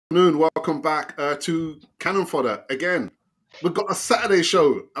Afternoon. Welcome back to Cannon Fodder again. We've got a Saturday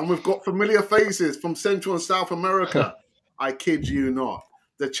show and we've got familiar faces from Central and South America. I kid you not.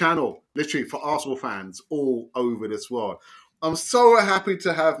 The channel, literally for Arsenal fans all over this world. I'm so happy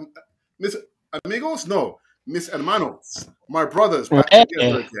to have Miss Amigos, no, Miss Hermanos, my brothers, back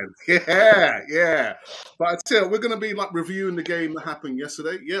together Hey. again. Yeah. But I tell you, we're going to be like reviewing the game that happened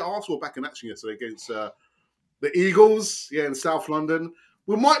yesterday. Yeah, Arsenal back in action yesterday against the Eagles, in South London.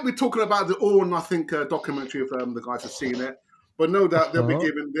 We might be talking about the All or Nothing documentary if the guys have seen it, but no doubt they'll be Uh-huh.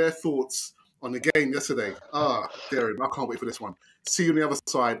 giving their thoughts on the game yesterday. Dear, I can't wait for this one. See you on the other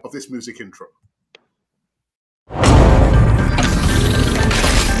side of this music intro.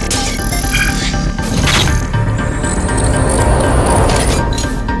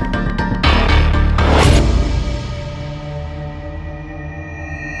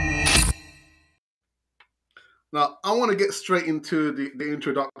 Now, I want to get straight into the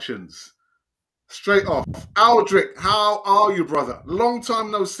introductions. Straight off. Aldrick, how are you, brother? Long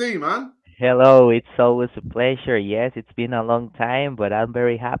time no see, man. Hello, it's always a pleasure. Yes, it's been a long time, but I'm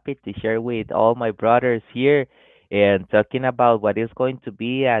very happy to share with all my brothers here and talking about what is going to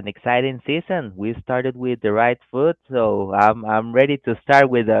be an exciting season. We started with the right foot, so I'm ready to start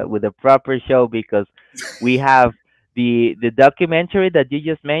with a proper show because we have the documentary that you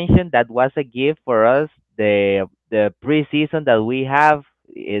just mentioned that was a gift for us. The preseason that we have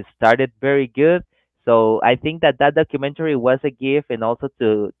it started very good, so I think that that documentary was a gift, and also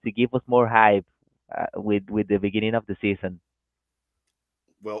to give us more hype with the beginning of the season.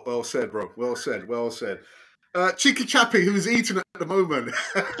 Well said, bro. Well said. Cheeky Chappie, who's eating at the moment.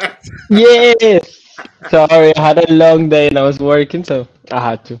 Yes. Sorry, I had a long day and I was working, so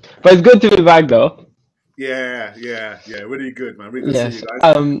I had to. But it's good to be back, though. Yeah. Really good, man. Really good to see you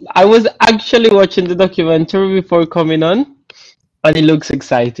Yes. guys. I was actually watching the documentary before coming on, and it looks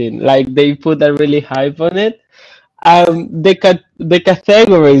exciting. Like they put a really hype on it. The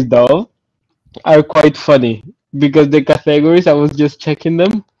categories though are quite funny because the categories I was just checking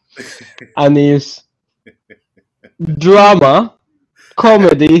them, and it's drama,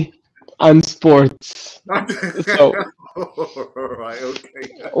 comedy, and sports. So All right, okay.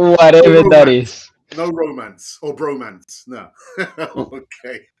 No whatever that romance. is. No romance or bromance. No.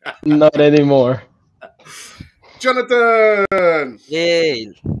 Okay. Not anymore. Jonathan! Hey,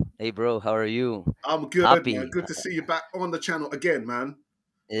 hey, bro, how are you? I'm good, man. Happy. Good to see you back on the channel again, man.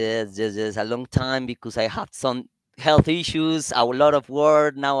 Yes, a long time because I had some health issues, a lot of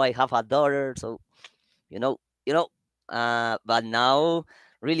work. Now I have a daughter, so you know, you know. But now,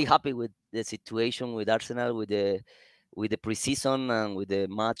 really happy with the situation with Arsenal, with the preseason and with the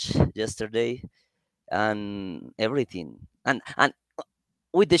match yesterday and everything, and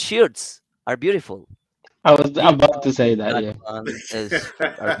with the shirts are beautiful. I was This about to one, say that, that yeah. one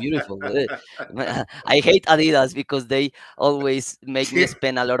are beautiful. I hate Adidas because they always make me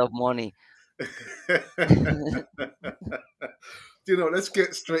spend a lot of money. Let's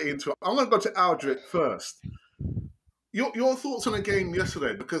get straight into it. I'm going to go to Aldrich first. Your thoughts on the game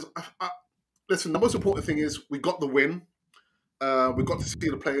yesterday? Because, listen, the most important thing is we got the win. We got to see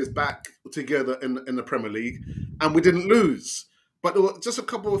the players back together in the Premier League, and we didn't lose. But there were just a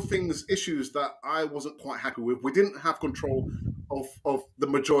couple of issues that I wasn't quite happy with. We didn't have control of the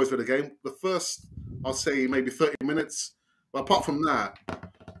majority of the game. The first, I'll say, maybe 30 minutes. But apart from that,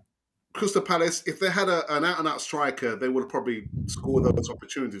 Crystal Palace, if they had an out-and-out striker, they would have probably scored those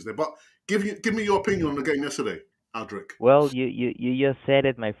opportunities there. But give me your opinion on the game yesterday, Aldrich. Well, you just said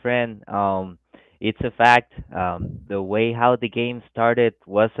it, my friend. It's a fact. The way how the game started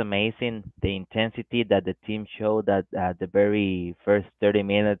was amazing. The intensity that the team showed at the very first 30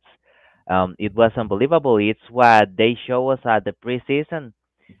 minutes, it was unbelievable. It's what they show us at the preseason.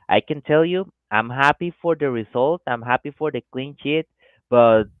 I can tell you, I'm happy for the result. I'm happy for the clean sheet,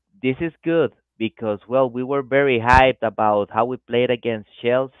 but this is good because, well, we were very hyped about how we played against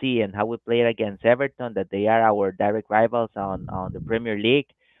Chelsea and how we played against Everton, that they are our direct rivals on the Premier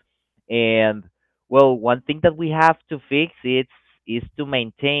League. And well, one thing that we have to fix is to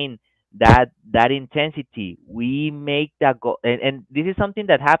maintain that intensity. We make that goal, and this is something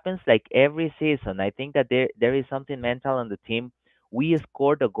that happens like every season. I think that there is something mental on the team. We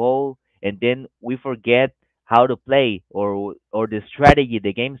score the goal, and then we forget how to play, or the strategy,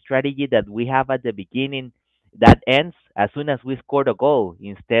 the game strategy that we have at the beginning, that ends as soon as we score the goal.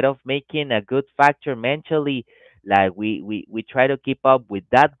 Instead of making a good factor mentally, like we try to keep up with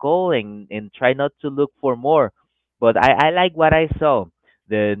that goal, and try not to look for more. But I like what I saw.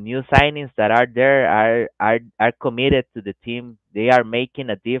 The new signings that are there are committed to the team. They are making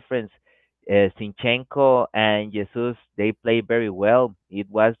a difference. Sinchenko and Jesus, they play very well. It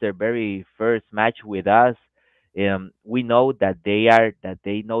was their very first match with us. We know that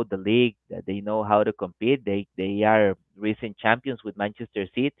they know the league, that they know how to compete. They are recent champions with Manchester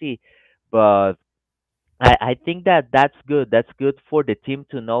City, but I think that that's good. That's good for the team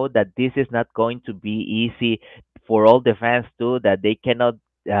to know that this is not going to be easy for all the fans too. That they cannot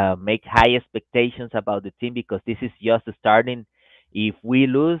make high expectations about the team because this is just starting. If we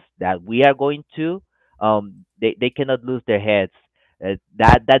lose, that we are going to, they cannot lose their heads.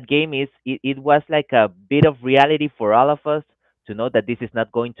 That game it was like a bit of reality for all of us to know that this is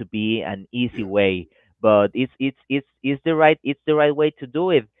not going to be an easy Yeah, way, but it's the right way to do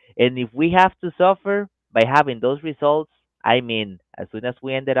it. And if we have to suffer by having those results, I mean, as soon as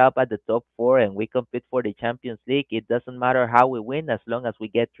we ended up at the top four and we compete for the Champions League, it doesn't matter how we win as long as we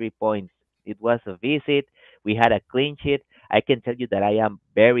get 3 points. It was a visit. We had a clean sheet. I can tell you that I am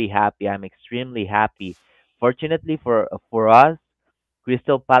very happy. I'm extremely happy. Fortunately for us,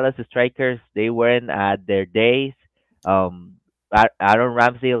 Crystal Palace strikers, they weren't at their days. Um, Aaron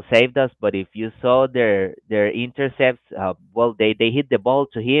Ramsdale saved us, but if you saw their intercepts, well, they hit the ball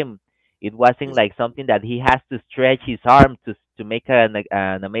to him. It wasn't like something that he has to stretch his arm to make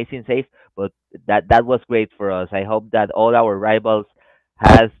an amazing save, but that was great for us. I hope that all our rivals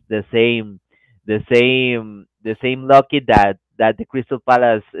has the same lucky that the Crystal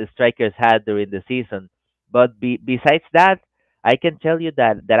Palace strikers had during the season. But besides that, I can tell you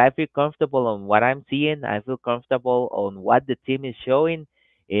that I feel comfortable on what I'm seeing. I feel comfortable on what the team is showing.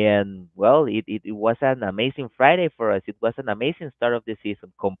 And well, it was an amazing Friday for us. It was an amazing start of the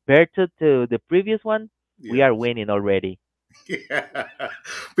season. Compared to the previous one, we yeah. are winning already. Yeah.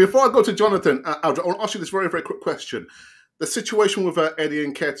 Before I go to Jonathan, Aldra, I want to ask you this very, very quick question. The situation with Eddie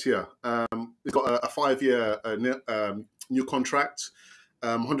Nketiah, he's got a 5-year new contract,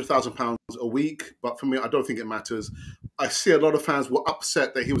 £100,000 a week. But for me, I don't think it matters. I see a lot of fans were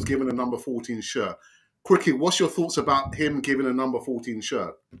upset that he was given a number 14 shirt. Quickly, what's your thoughts about him giving a number 14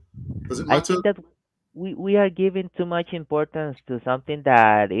 shirt? Does it I matter? think that we are giving too much importance to something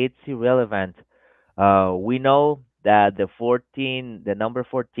that it's irrelevant. We know that the number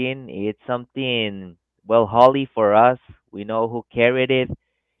 14, it's something, well, holy for us. We know who carried it,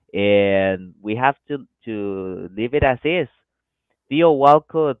 and we have to leave it as is. Theo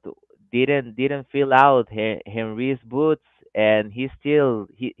Walcott didn't fill out Henry's boots, and he still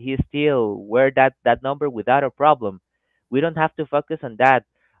wear that number without a problem. We don't have to focus on that.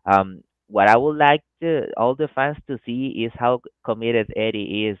 What I would like all the fans to see is how committed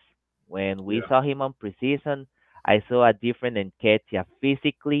Eddie is. When we Yeah, saw him on preseason, I saw a different Nketiah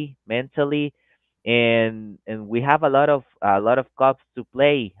physically, mentally, and we have a lot of cups to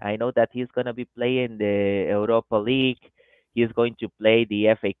play. I know that he's gonna be playing the Europa League. He's going to play the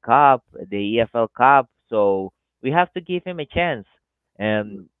FA Cup, the EFL Cup. So we have to give him a chance.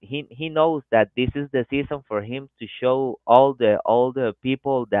 And he knows that this is the season for him to show all the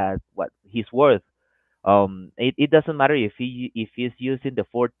people that what he's worth. It doesn't matter if he's using the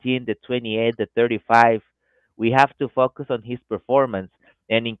 14, the 28, the 35. We have to focus on his performance.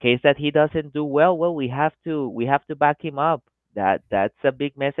 And in case that he doesn't do well, well, we have to back him up. That's a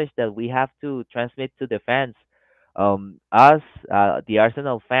big message that we have to transmit to the fans. Us, the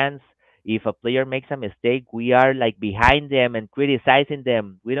Arsenal fans, if a player makes a mistake, we are like behind them and criticizing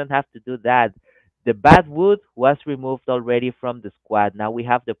them. We don't have to do that. The bad wood was removed already from the squad. Now we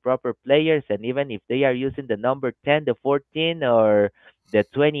have the proper players, and even if they are using the number 10, the 14, or the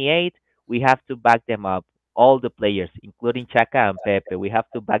 28, we have to back them up. All the players, including Chaka and Pepe, we have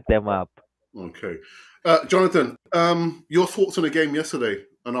to back them up. okay. Jonathan, your thoughts on the game yesterday?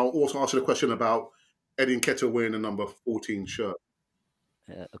 And I'll also ask you a question about Eddie Nketiah wearing the number 14 shirt.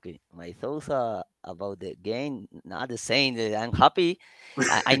 Okay, my thoughts about the game, not the same. I'm happy.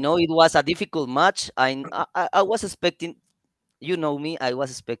 I know it was a difficult match. I was expecting, you know me, I was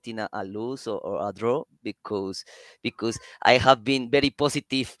expecting a lose or a draw because I have been very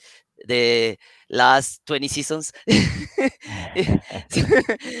positive the last 20 seasons. So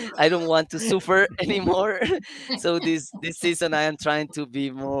I don't want to suffer anymore. So this season I am trying to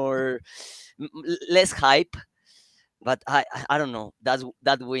be less hype, but I don't know.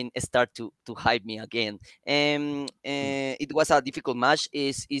 That win start to hype me again. It was a difficult match.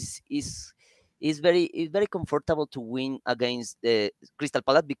 Is very comfortable to win against the Crystal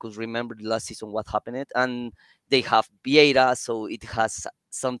Palace because remember the last season what happened, and they have Vieira, so it has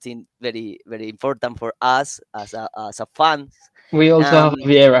something very very important for us as a fans. We also have Um,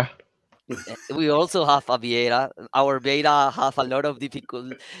 Vieira. We also have a Vieira. Our Vieira have a lot of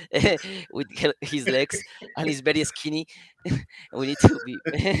difficult with his legs, and he's very skinny. We need to be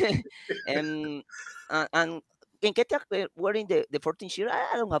and and Nketiah wearing the 14 shirt.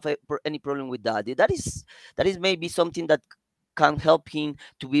 I don't have any problem with that. That is maybe something that can help him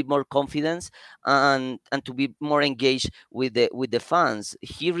to be more confident and to be more engaged with the fans.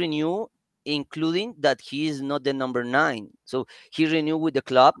 He renew, including that he is not the number 9, so he renew with the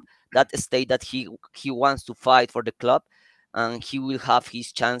club, that state that he wants to fight for the club, and he will have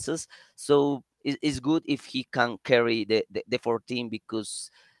his chances. So it's good if he can carry the 14, because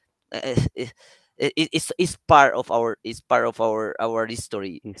uh, it, it's part of our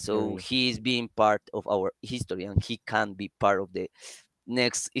history. So History. he is being part of our history, and he can be part of the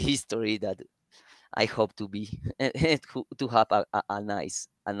next history that I hope to be to have a nice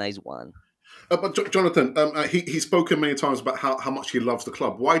one. But Jonathan, he's spoken many times about how much he loves the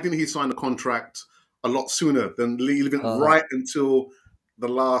club. Why didn't he sign the contract a lot sooner than leaving Uh, right until the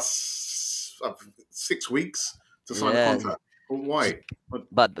last 6 weeks to sign the yeah, contract? Why? But,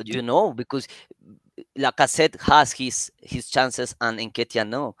 but because Lacazette has his chances and Nketiah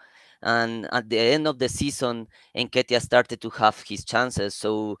no. And at the end of the season, Nketiah started to have his chances,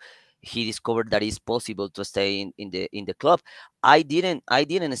 so he discovered that it's possible to stay in the club. I didn't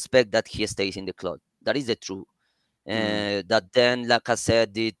expect that he stays in the club. That is the truth. mm, That then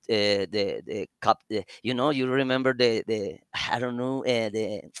Lacazette did the cup. You remember the I don't know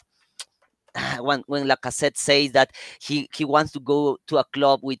the when Lacazette says that he wants to go to a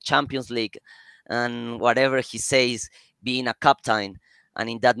club with Champions League, and whatever he says, being a captain, and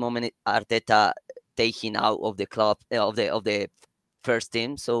in that moment Arteta take him out of the club, of the first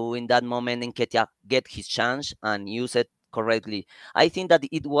team. So in that moment, Nketiah get his chance and use it correctly. I think that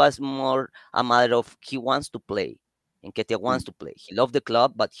it was more a matter of he wants to play. Nketiah mm, wants to play. He loves the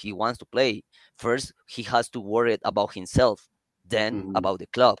club, but he wants to play. First, he has to worry about himself, then mm, about the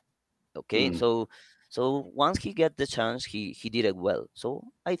club. Okay, mm. so once he get the chance, he did it well. So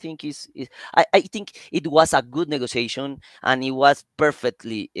I think I think it was a good negotiation, and it was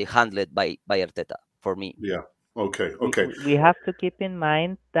perfectly handled by Arteta for me. Yeah. Okay. we, Okay. we we have to keep in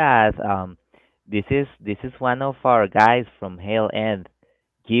mind that this is one of our guys from Hale End.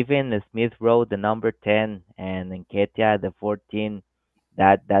 Given Smith Rowe the number 10 and Nketiah the 14,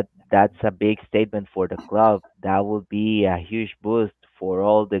 that's a big statement for the club. That will be a huge boost for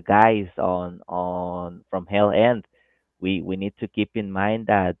all the guys on from Hale End. We need to keep in mind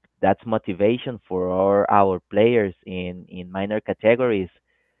that that's motivation for our players in minor categories.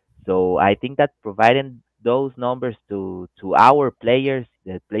 So I think that providing those numbers to our players,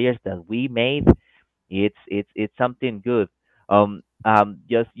 the players that we made, it's something good.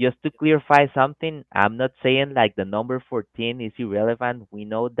 Just to clarify something, I'm not saying like the number 14 is irrelevant. We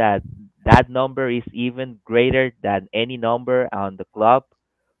know that that number is even greater than any number on the club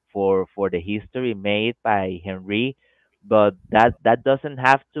for the history made by Henry, but that doesn't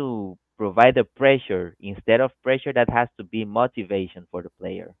have to provide the pressure. Instead of pressure, that has to be motivation for the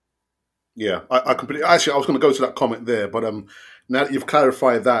player. Yeah, I completely. Actually, I was going to go to that comment there, but now that you've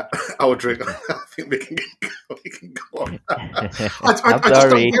clarified that, Aldrick, I think we can go on. I'm I just don't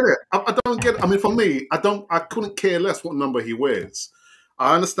sorry. get it. I don't get it. I mean, for me, I couldn't care less what number he wears.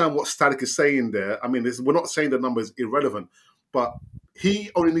 I understand what Static is saying there. I mean, we're not saying the number is irrelevant, but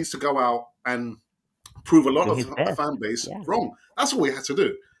he only needs to go out and prove a lot Do of his the best. fan base Yeah. wrong. That's all he had to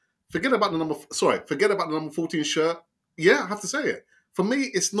do. Forget about the number. Sorry, forget about the number 14 shirt. Yeah, I have to say it. For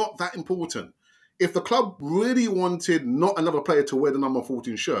me, it's not that important. If the club really wanted not another player to wear the number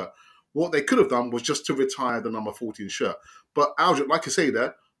 14 shirt, what they could have done was just to retire the number 14 shirt. But Aldrich, like I say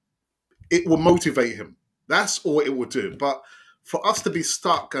there, it will motivate him. That's all it will do. But for us to be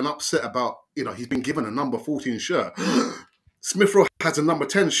stuck and upset about, he's been given a number 14 shirt. Smith Rowe has a number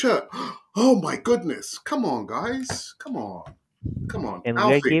 10 shirt. Oh my goodness. Come on, guys. Come on. Come on. And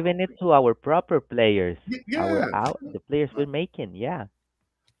we are Alfie. giving it to our proper players. Yeah. The players we're making. Yeah.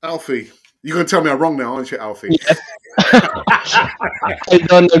 Alfie. You're going to tell me I'm wrong now, aren't you, Alfie? Yes. I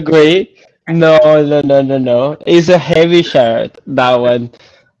don't agree. No, no, no, no, no. It's a heavy shirt, that one.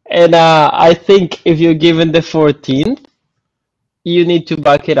 And I think if you're given the 14th, you need to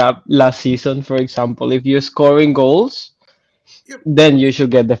back it up last season, for example. If you're scoring goals, Yep. then you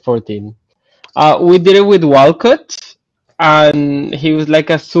should get the 14. We did it with Walcott, and he was like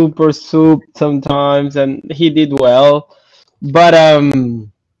a super soup sometimes, and he did well. But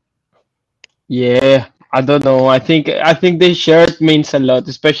yeah, I don't know. I think this shirt means a lot,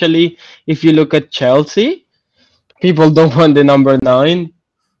 especially if you look at Chelsea. People don't want the number 9.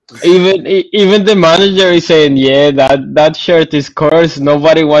 Even the manager is saying, yeah, that shirt is cursed.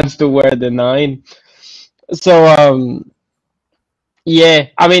 Nobody wants to wear the 9. So yeah,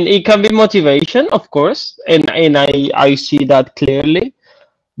 I mean it can be motivation, of course, and I see that clearly,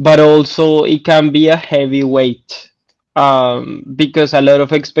 but also it can be a heavy weight because a lot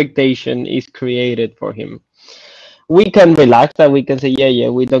of expectation is created for him. We can relax that we can say, yeah, yeah,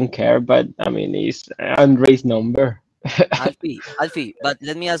 we don't care, but I mean, it's Andre's number. Alfie, but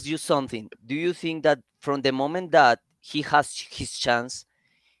let me ask you something. Do you think that from the moment that he has his chance,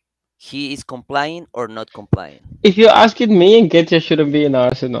 he is complying or not complying? If you're asking me, Nketiah shouldn't be in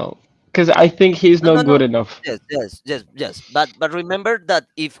Arsenal because I think he's No, no, not no. good enough. Yes, yes, yes, yes. But remember that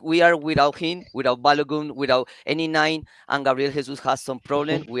if we are without him, without Balogun, without any 9, and Gabriel Jesus has some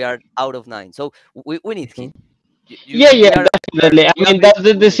problem, we are out of 9. So we need him. Yeah, yeah, definitely. I We are mean, ready that's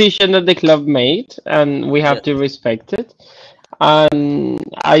the to win. decision that the club made, and we have Yes, to respect it. And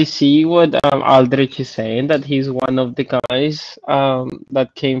I see what Aldrich is saying, that he's one of the guys that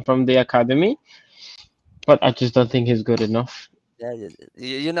came from the academy, but I just don't think he's good enough. yes, yes,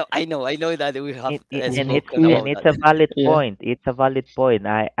 yes. I know that we have And spoken Yeah, about it's that. a valid yeah. point. It's a valid point.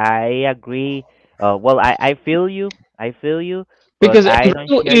 I agree. Well, I feel you. I feel you, but Because I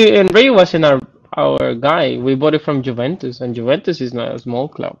don't share. Enrique wasn't our guy. We bought it from Juventus, and Juventus is not a small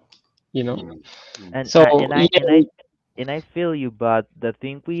club, you know. Mm, mm, And So yeah, I feel you, but the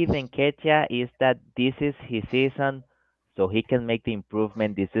thing with Nketiah is that this is his season, so he can make the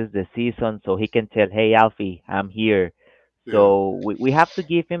improvement. This is the season, so he can tell, "Hey, Alfie, I'm here." yeah. So we have to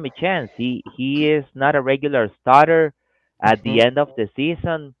give him a chance. He is not a regular starter at the mhm. end of the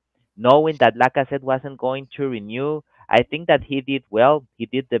season, knowing that Lacazette wasn't going to renew. I think that he did well. He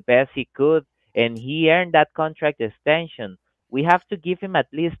did the best he could, and he earned that contract extension. We have to give him at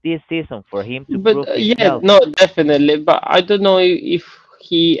least this season for him to But prove yeah, himself. no, definitely. But I don't know if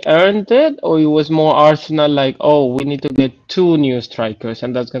he earned it or it was more Arsenal like, oh, we need to get two new strikers,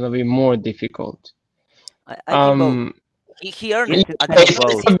 and that's gonna be more difficult. I think both. Um, He earned yeah, it. It's At the kind end of of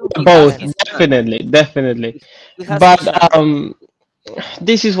the both. season, he has Kind both, of. his chance. definitely, definitely. He has his But chance.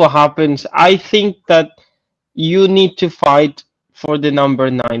 this is what happens. I think that you need to fight for the number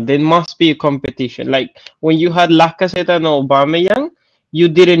 9. There must be a competition. Like when you had Lacazette and Aubameyang, you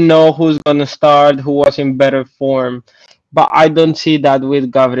didn't know who's gonna start, who was in better form. But I don't see that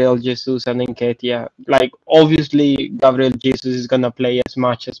with Gabriel Jesus and Nketiah. Like obviously, Gabriel Jesus is gonna play as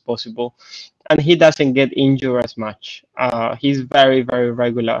much as possible, and he doesn't get injured as much. He's very very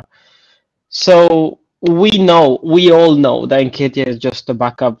regular. So we all know that Nketiah is just a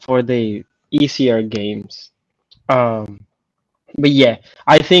backup for the easier games. Um, but yeah,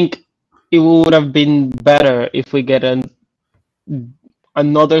 I think it would have been better if we get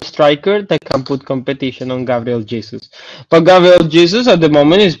another striker that can put competition on Gabriel Jesus. But Gabriel Jesus at the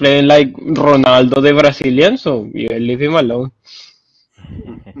moment is playing like Ronaldo the Brazilian, so yeah, leave him alone.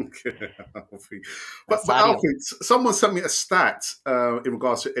 Okay, Alfie. But Nazario. Alfie, someone sent me a stat in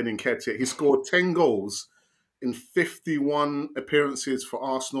regards to Eddie Nketiah. He scored 10 goals in 51 appearances for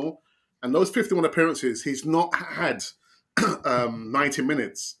Arsenal. And those 51 appearances, he's not had 90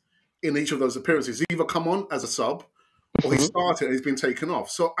 minutes in each of those appearances. He's either come on as a sub or he Mhm. started and he's been taken off.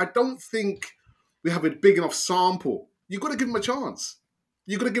 So I don't think we have a big enough sample. You've got to give him a chance.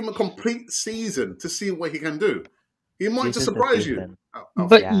 You've got to give him a complete season to see what he can do. He might This just is the surprise you, season.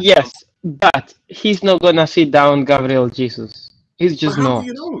 But Alfie. Yeah. yes, but he's not gonna sit down Gabriel Jesus. He's But just how do not.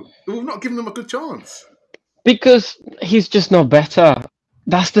 you know? We've not given him a good chance. Because he's just not better.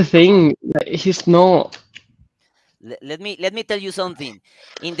 That's the thing. Like, he's not. Let me tell you something.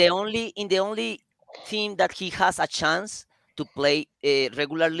 In the only team that he has a chance to play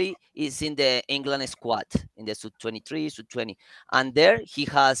regularly is in the England squad in the sub 23, sub 20, and there he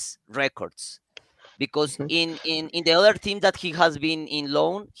has records. Because in the other team that he has been in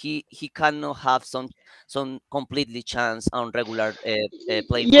loan, he cannot have some completely chance on regular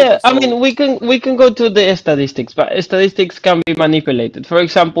playing Yeah, football. I So mean we can go to the statistics, but statistics can be manipulated. For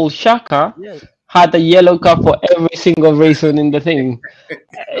example, Shaka yeah, had a yellow card for every single reason in the thing.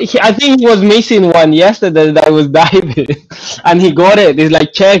 I think he was missing one yesterday that was diving, and he got it. He's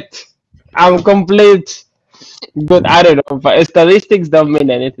like checked. I'm complete. But I don't know. But statistics don't mean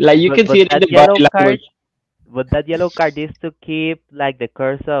anything. Like you But can see but it in that the yellow body card, language. that yellow card is to keep like the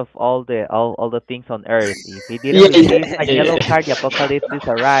curse of all the things on Earth. If he didn't Yeah, yeah, receive a yeah. yellow card, the apocalypse is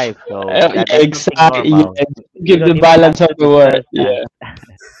arrived. So Yeah, that's something exactly. normal. Yeah. You Give the don't even have balance of to the word. discuss that. Yeah,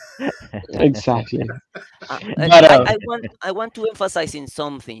 exactly. But I want to emphasize in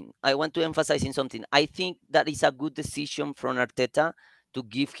something. I want to emphasize in something. I think that is a good decision from Arteta to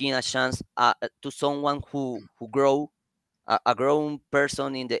give him a chance to someone who grow a grown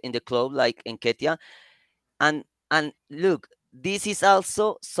person in the club like Enketia. And look, this is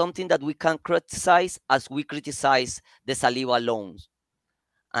also something that we can criticize as we criticize the Saliba loans.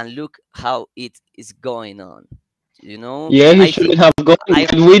 And look how it is going on. You know, Yeah, he I think shouldn't have gone, I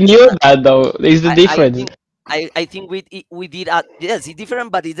but we knew that though. Is the I difference? think I think we did yes, it's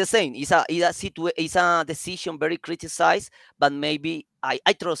different, but it's the same. It's a decision very criticized, but maybe I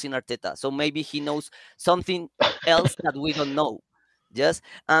trust in Arteta, so maybe he knows something else that we don't know. Yes,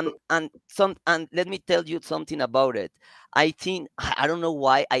 and let me tell you something about it. I think I don't know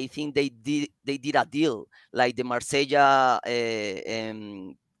why I think they did a deal like the Marsella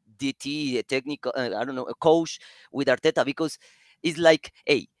DT, a technical I don't know, a coach with Arteta, because it's like,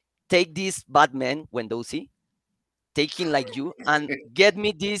 hey, take this bad man Wendosi, take him like you, and get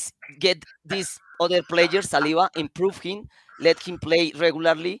this other player Saliba, improve him, let him play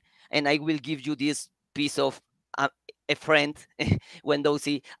regularly, and I will give you this piece of uh, a friend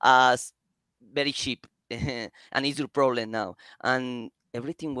Wendosi as very cheap, and it's your problem now. And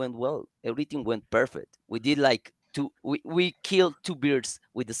everything went well, everything went perfect. We did like we killed two birds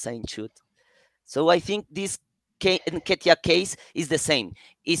with the same shoot. So I think this Ketia case is the same.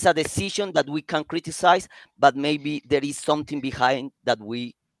 It's a decision that we can criticize, but maybe there is something behind that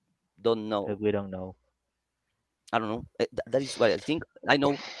we don't know. that we don't know. I don't know. That is what I think. I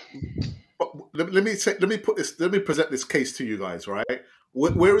know. But let me present this case to you guys, right?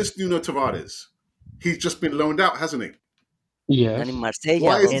 Where is Nuno Tavares? He's just been loaned out, hasn't he? Yes. And in Marsella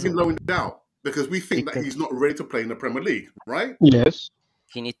Why has he And been also, loaned out? Because we think that because he's not ready to play in the Premier League, right? Yes.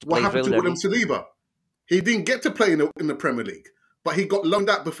 he needs to What play happened to William regularly. Saliba? He didn't get to play in the Premier League, but he got loaned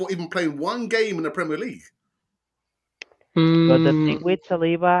out before even playing one game in the Premier League. But the Hmm. thing with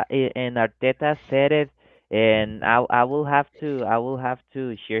Saliba and Arteta said it, and I will have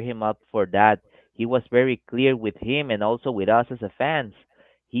to cheer him up for that. He was very clear with him and also with us as a fans.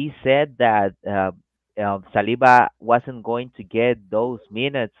 He said that Saliba wasn't going to get those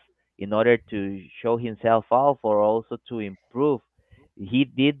minutes in order to show himself off or also to improve. He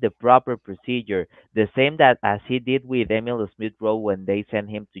did the proper procedure, the same that as he did with Emil Smith Rowe when they sent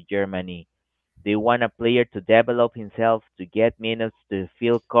him to Germany. They want a player to develop himself, to get minutes, to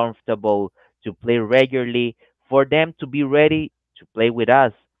feel comfortable, to play regularly, for them to be ready to play with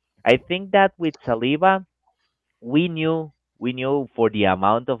us. I think that with Saliba, we knew for the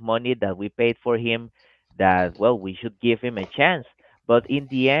amount of money that we paid for him that well we should give him a chance. But in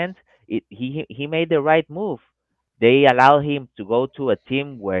the end, he made the right move. They allowed him to go to a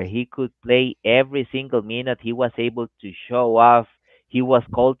team where he could play every single minute. He was able to show off. He was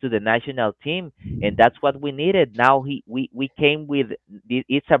called to the national team, and that's what we needed. Now we came with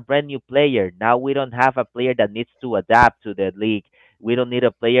it's a brand new player. Now we don't have a player that needs to adapt to the league. We don't need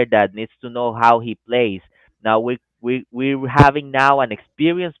a player that needs to know how he plays. Now we're having now an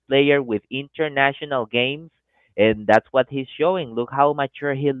experienced player with international games, and that's what he's showing. Look how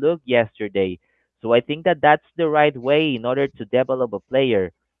mature he looked yesterday. So I think that that's the right way in order to develop a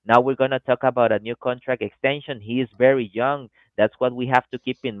player. Now we're gonna talk about a new contract extension. He is very young. That's what we have to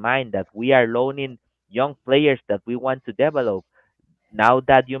keep in mind, that we are loaning young players that we want to develop. Now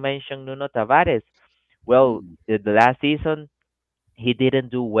that you mentioned Nuno Tavares, well, Mm. the last season he didn't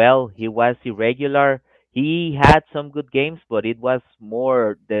do well. He was irregular. He had some good games, but it was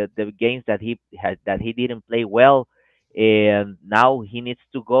more the games that he had that he didn't play well. And now he needs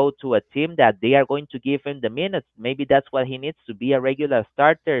to go to a team that they are going to give him the minutes. Maybe that's what he needs, to be a regular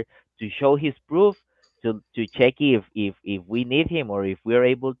starter, to show his proof, to check if we need him or if we're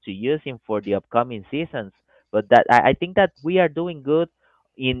able to use him for the upcoming seasons. But that I think that we are doing good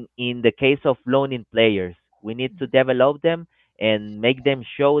in the case of loaning players. We need to develop them and make them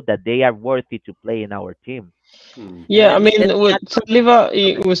show that they are worthy to play in our team. Mm. And Yeah, I mean, let me with add something. Saliba,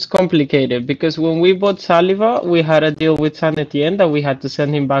 it was complicated because when we bought Saliba, we had a deal with San Etienne that we had to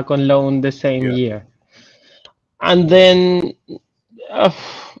send him back on loan the same Yeah. year. And then uh,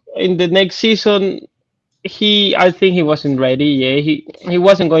 in the next season, I think he wasn't ready. Yeah, he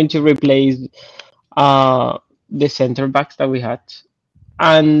wasn't going to replace uh the center backs that we had.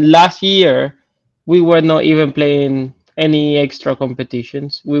 And last year, we were not even playing any extra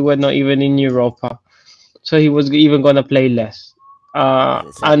competitions. We were not even in Europa, so he was even gonna play less.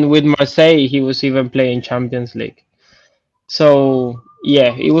 And Exactly. with Marseille, he was even playing Champions League. So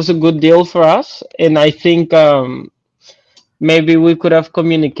yeah, it was a good deal for us, and I think maybe we could have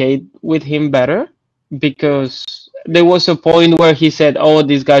communicated with him better because there was a point where he said, "Oh,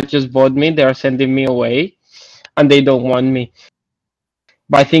 these guys just bought me. They are sending me away, and they don't want me."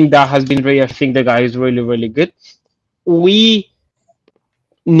 But I think that has been really. I think the guy is really, really good. We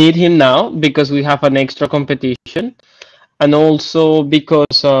need him now because we have an extra competition, and also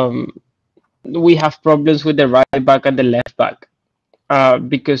because we have problems with the right back and the left back.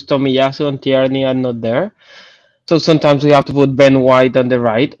 Because Tomiyasu and Tierney are not there. So sometimes we have to put Ben White on the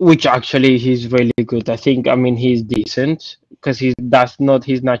right, which actually he's really good. I think, I mean, he's decent because that's not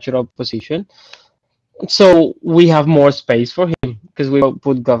his natural position. So we have more space for him because we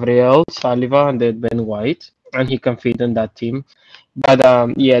put Gabriel, Saliba, and then Ben White, and he can fit in that team. But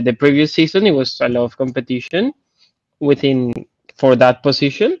yeah, the previous season it was a lot of competition within for that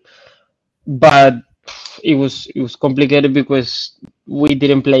position, but it was complicated because we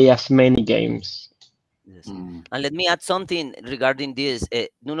didn't play as many games. Yes. Mm. And let me add something regarding this.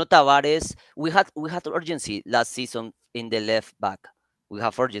 Nuno Tavares, we had urgency last season in the left back. We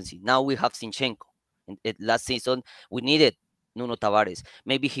have urgency. Now we have Sinchenko. Last season we needed Nuno Tavares.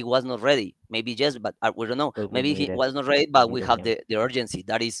 Maybe he was not ready. Maybe yes, but we don't know. But we Maybe he needed was not ready, we but we needed have him. the urgency.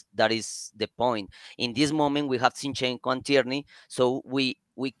 That is the point. In this moment, we have Sinchenko and Tierney, so we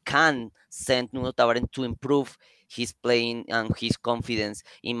can send Nuno Tavares to improve his playing and his confidence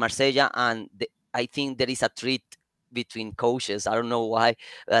in Marsella, and I think there is a treat between coaches. I don't know why,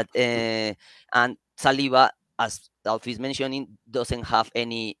 but and Saliba, as Alfie is mentioning, doesn't have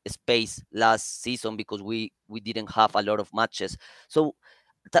any space last season because we didn't have a lot of matches. So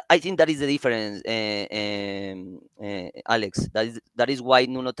I think that is the difference, Alex. That is why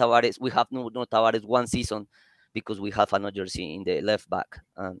Nuno Tavares. We have Nuno Tavares one season because we have another jersey in the left back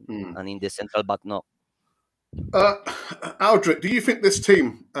Mm. and in the central back no. Uh, Aldrick, do you think this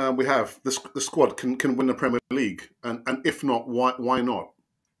team we have, the squad, can win the Premier League? And if not, why not?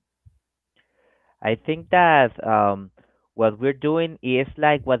 I think that what we're doing is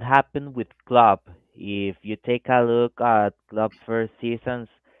like what happened with Klopp. If you take a look at Klopp's first seasons,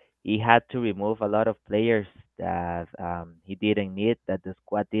 he had to remove a lot of players that he didn't need, that the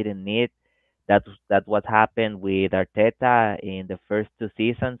squad didn't need. That's what happened with Arteta in the first two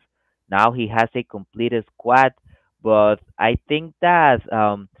seasons. Now he has a completed squad, but I think that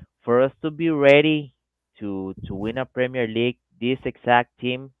for us to be ready to win a Premier League, this exact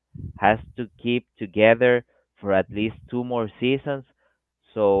team has to keep together for at least two more seasons.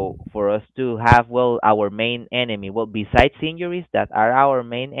 So for us to have our main enemy, besides injuries that are our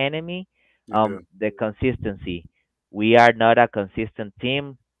main enemy, Yeah. the consistency. We are not a consistent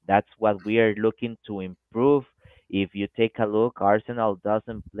team. That's what we are looking to improve. If you take a look, Arsenal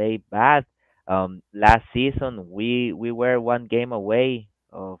doesn't play bad. Last season we were one game away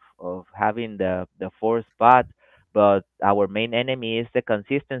of having the fourth spot, but our main enemy is the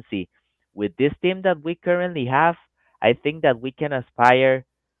consistency. With this team that we currently have, I think that we can aspire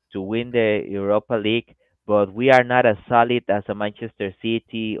to win the Europa League, but we are not as solid as a Manchester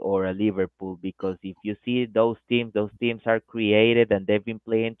City or a Liverpool because if you see those teams are created and they've been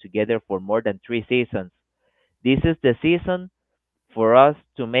playing together for more than 3 seasons. This is the season for us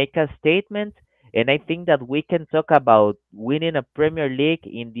to make a statement, and I think that we can talk about winning a Premier League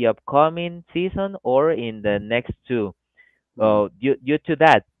in the upcoming season or in the next two. Mm. Due to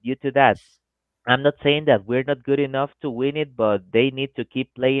that, I'm not saying that we're not good enough to win it, but they need to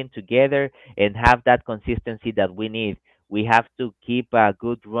keep playing together and have that consistency that we need. We have to keep a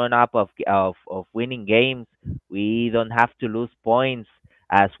good run up of winning games. We don't have to lose points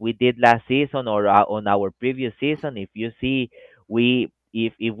as we did last season or on our previous season. If you see,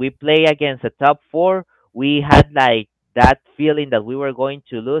 if we play against a top four, we had like that feeling that we were going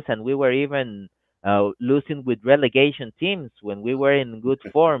to lose, and we were even losing with relegation teams when we were in good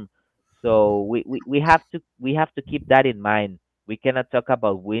form. So we have to keep that in mind. We cannot talk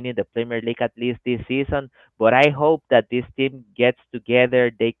about winning the Premier League at least this season, but I hope that this team gets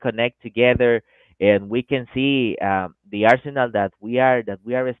together, they connect together, and we can see the Arsenal that we are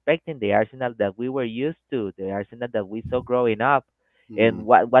expecting, the Arsenal that we were used to, the Arsenal that we saw growing up. And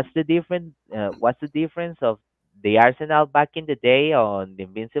Mm. what's the difference? What's the difference of the Arsenal back in the day on the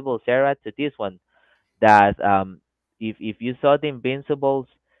Invincibles era to this one? That if you saw the Invincibles,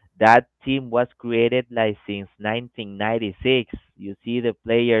 that team was created like since 1996. You see the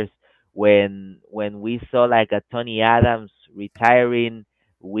players when we saw like a Tony Adams retiring,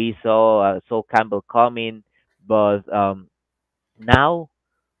 we saw Sol Campbell coming, but now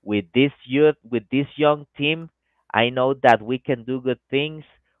with this young team, I know that we can do good things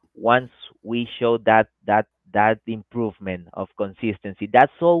once we show that improvement of consistency.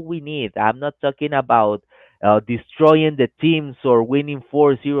 That's all we need. I'm not talking about destroying the teams or winning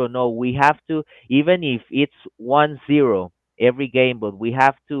 4-0. No, we have to, even if it's 1-0 every game, but we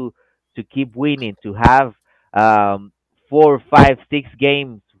have to keep winning, to have 4, 5, 6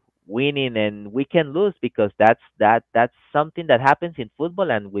 games winning, and we can lose because that's something that happens in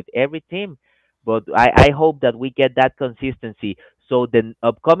football and with every team. But I hope that we get that consistency. So the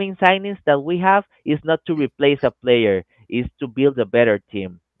upcoming signings that we have is not to replace a player, is to build a better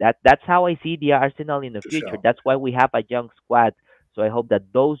team. That's how I see the Arsenal in the Good future. shout. That's why we have a young squad. So I hope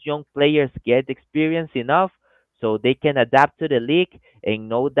that those young players get experience enough so they can adapt to the league and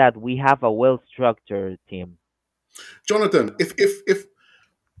know that we have a well structured team. Jonathan, if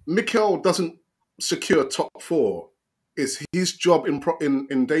Mikel doesn't secure top four, is his job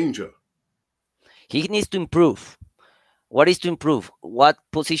in danger? He needs to improve. What is to improve? What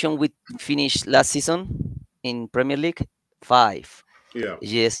position we finished last season in Premier League? Five. Yeah,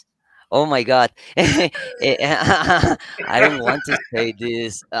 Yes. Oh my God. I don't want to say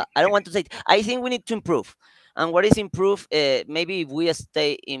this. I don't want to say. I think we need to improve. And what is improve? Maybe if we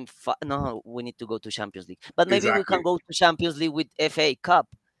stay in. No, we need to go to Champions League. But maybe we can exactly. go to Champions League with FA Cup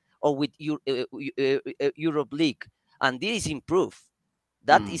or with Europe League, and this is improve.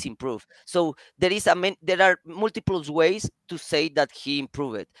 That is Mm. improved. So there are multiple ways to say that he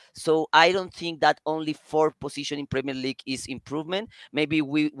improved. So I don't think that only fourth position in Premier League is improvement. Maybe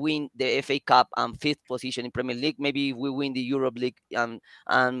we win the FA Cup and fifth position in Premier League. Maybe we win the Europe League and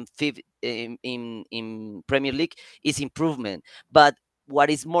fifth in Premier League is improvement. But what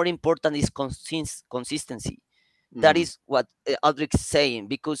is more important is consistency. That Mm. is what Aldrich is saying,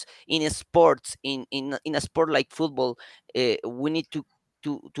 because in a sports in a sport like football, we need to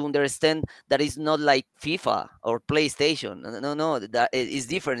understand that it's not like FIFA or PlayStation. No, no, no, that is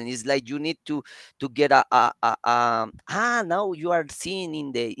different. It's like you need to get now you are seeing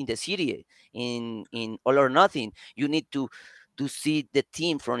in the series in All or Nothing. You need to see the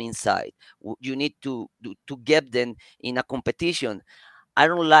team from inside. You need to get them in a competition. I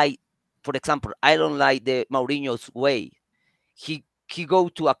don't like, for example, I don't like the Mourinho's way. He go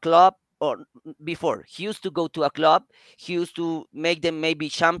to a club, or before he used to go to a club, he used to make them maybe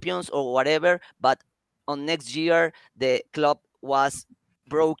champions or whatever, but on next year the club was A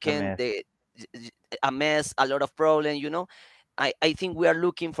broken, mess. a mess, a lot of problems. I think we are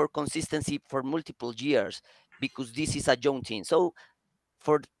looking for consistency for multiple years, because this is a young team. So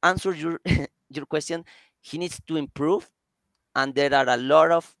for answer your your question, he needs to improve, and there are a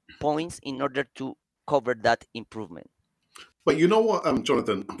lot of points in order to cover that improvement. But you know what,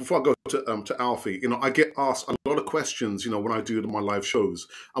 Jonathan? Before I go to Alfie, I get asked a lot of questions. When I do my live shows,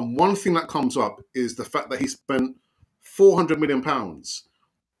 and one thing that comes up is the fact that he spent £400 million,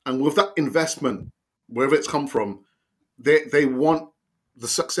 and with that investment, wherever it's come from, they want the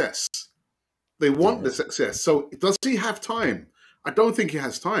success. They want the Yes. success. So does he have time? I don't think he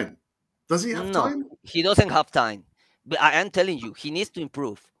has time. Does he have No, time? he doesn't have time. But I am telling you, he needs to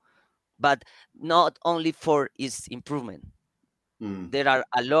improve. But not only for his improvement. Mm, There are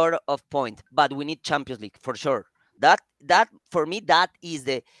a lot of points, but we need Champions League for sure. That for me, that is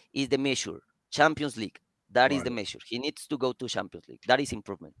the measure. Champions League. That is right. the measure. He needs to go to Champions League. That is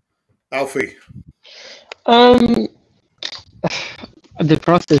improvement. Alfie. Um, the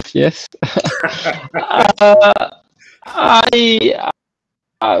process, yes. uh, I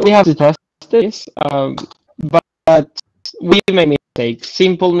we have to trust this, but we make mistakes,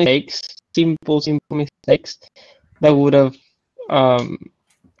 simple mistakes that would have um,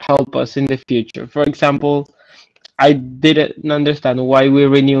 helped us in the future. For example, I didn't understand why we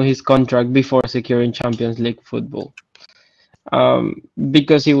renew his contract before securing Champions League football.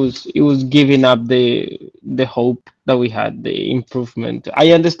 Because he was giving up the hope that we had, the improvement.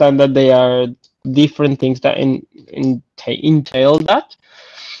 I understand that they are different things that entail that,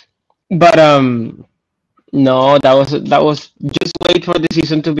 but no, that was just wait for the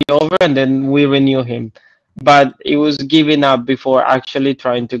season to be over and then we renew him. But it was giving up before actually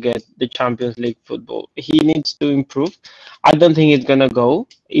trying to get the Champions League football. He needs to improve. I don't think it's gonna go,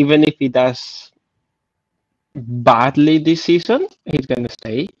 even if he does badly this season, he's gonna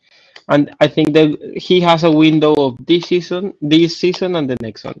stay. And I think that he has a window of this season and the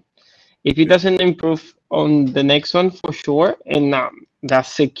next one. If he Yeah. doesn't improve on the next one for sure, and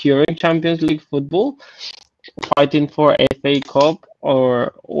that's securing Champions League football, fighting for FA Cup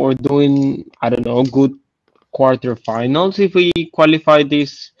or doing, I don't know, good quarterfinals if we qualify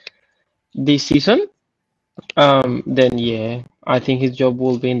this season, then yeah, I think his job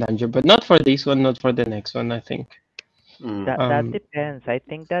will be in danger, but not for this one, not for the next one, I think. Mm, That Um, depends. I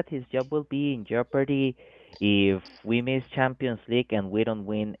think that his job will be in jeopardy if we miss Champions League and we don't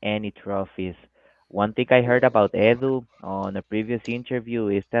win any trophies. One thing I heard about Edu on a previous interview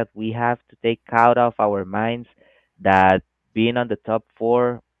is that we have to take out of our minds that being on the top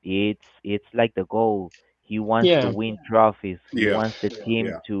four, it's like the goal. He wants to Yeah. win trophies. He Yeah, wants the team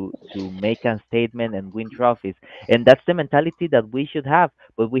yeah, to make a statement and win trophies. And that's the mentality that we should have.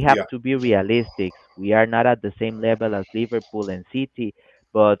 But we have yeah. to be realistic. We are not at the same level as Liverpool and City.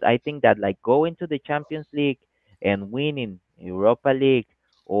 But I think that like going to the Champions League and winning Europa League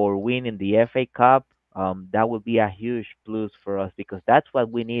or winning the FA Cup, that would be a huge plus for us because that's what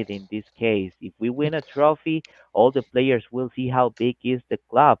we need in this case. If we win a trophy, all the players will see how big is the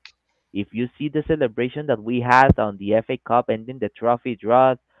club. If you see the celebration that we had on the FA Cup ending the trophy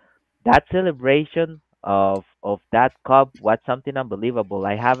draw, that celebration of that cup was something unbelievable.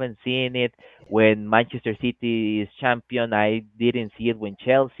 I haven't seen it when Manchester City is champion. I didn't see it when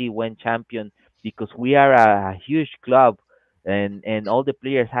Chelsea went champion because we are a huge club, and all the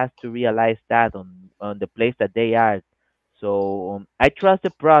players has to realize that on the place that they are. So I trust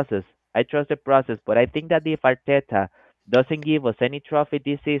the process. I trust the process, but I think that if Arteta doesn't give us any trophy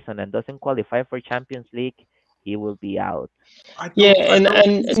this season and doesn't qualify for Champions League, he will be out. Yeah, I don't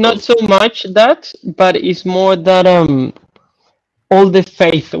and think not so. so much that, but it's more that all the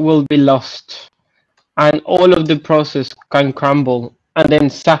faith will be lost and all of the process can crumble, and then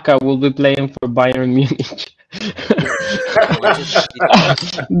Saka will be playing for Bayern Munich. For Manchester City.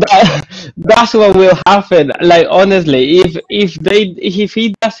 That's what will happen. Like honestly, if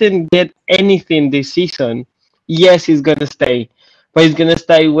he doesn't get anything this season, yes, he's gonna stay, but he's gonna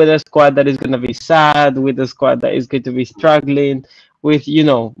stay with a squad that is gonna be sad, with a squad that is going to be struggling, with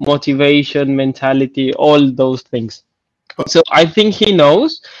motivation, mentality, all those things. But So I think he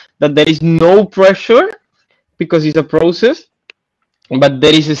knows that there is no pressure because it's a process, but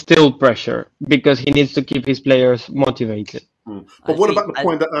there is still pressure because he needs to keep his players motivated. but what Alfie, about the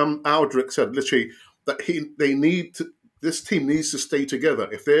point that Aldrich said? Literally, that they need to. This team needs to stay together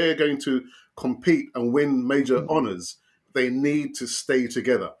if they're going to compete and win major honors. They need to stay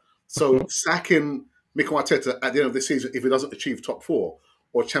together. So sacking Mikel Arteta at the end of the season, if he doesn't achieve top four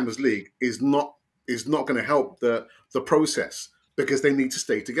or Champions League, is not going to help the process because they need to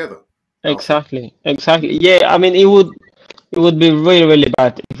stay together. Alfie. Exactly, exactly. Yeah, I mean it would be really really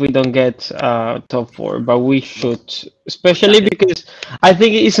bad if we don't get top four, but we No. should, for especially Champions League. because I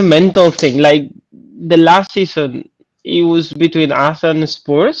think it's a mental thing. Like the last season, it was between us and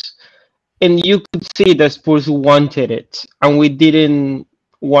Spurs, and you could see the Spurs wanted it, and we didn't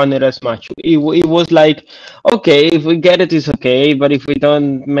want it as much. It was like, okay, if we get it, it's okay, but if we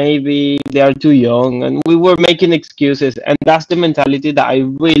don't, maybe they are too young, and we were making excuses, and that's the mentality that I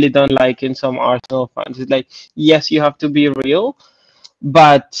really don't like in some Arsenal fans. It's like, yes, you have to be real,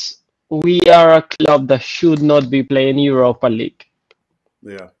 but we are a club that should not be playing Europa League,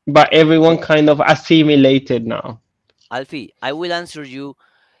 Yeah. but everyone kind of assimilated now. Alfie, I will answer you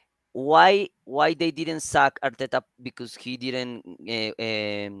why they didn't sack Arteta because he didn't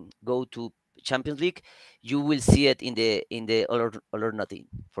go to Champions League. You will see it in the All or Nothing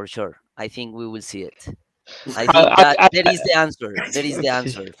for sure. I think we will see it. I think that there is the answer. There is the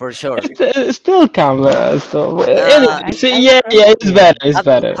answer for sure. Still camera. So Uh, anyway, Yeah, so I yeah, trust yeah, it's him. better. It's have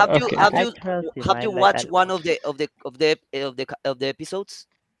better. have you Okay. have I you trust him. have I you like. watched one of the episodes?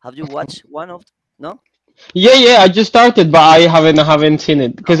 Have you watched one of no? Yeah, yeah. I just started, but I haven't seen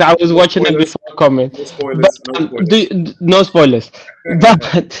it because I was No watching it spoilers. before coming. No But spoilers. No spoilers. no spoilers.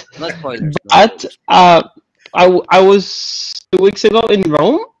 But No spoilers. No but spoilers. I was 2 weeks ago in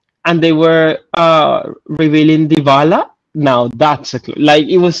Rome, and they were revealing Dybala. Now that's a clue. Like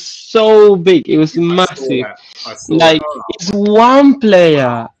it was so big. It was I saw massive. that. I saw it. Like it's one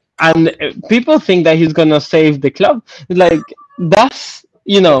player, and people think that he's gonna save the club. Like that's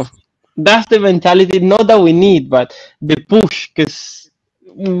the mentality. Not that we need, but the push, because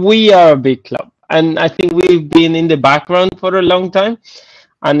we are a big club, and I think we've been in the background for a long time,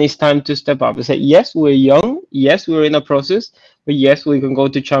 and it's time to step up and say, yes, we're young, yes, we're in a process, but yes, we can go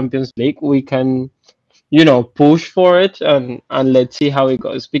to Champions League. We can, push for it, and let's see how it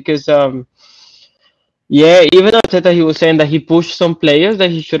goes. Because yeah, even Arteta, he was saying that he pushed some players that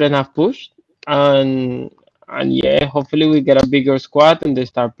he shouldn't have pushed, and and yeah, hopefully we get a bigger squad and they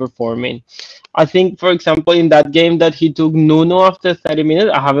start performing. I think, for example, in that game that he took Nuno after 30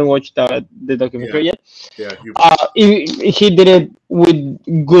 minutes, I haven't watched the Yeah, documentary yet. yeah. He did it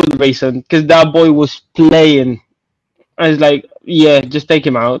with good reason because that boy was playing. I was like, yeah, just take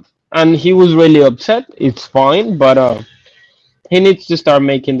him out, and he was really upset. It's fine, but he needs to start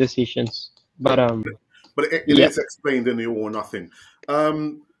making decisions. Yeah. But But it yeah. is explained in the All or Nothing.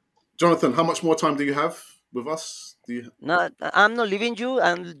 Jonathan, how much more time do you have with us? Do you? Not, I'm not leaving you.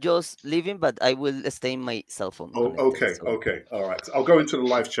 I'm just leaving, but I will stay in my cell phone Oh, connected. okay, So, okay, all right. I'll go into the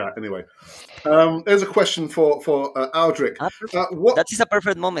live chat anyway. There's a question for Aldrich. perfect. What? That is a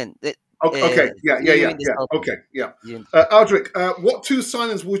perfect moment. Okay, okay, yeah, yeah, see you yeah, in the yeah. south. Okay, yeah. See you in- Aldrick, what two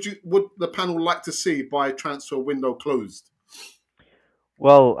signings would the panel like to see by transfer window closed?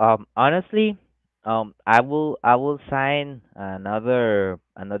 Well, honestly, I will sign another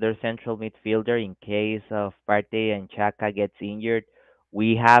central midfielder in case of Partey and Chaka gets injured.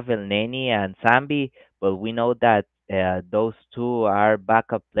 We have El Neni and Sambi, but we know that those two are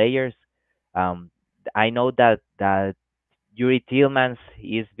backup players. Um, I know that Yuri Tillmans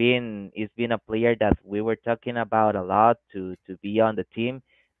is been a player that we were talking about a lot to be on the team.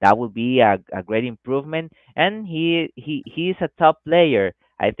 That would be a great improvement, and he is a top player.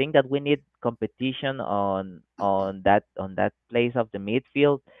 I think that we need competition on that place of the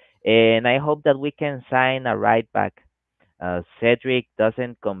midfield, and I hope that we can sign a right back. Cedric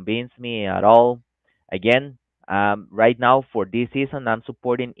doesn't convince me at all. Again, right now for this season, I'm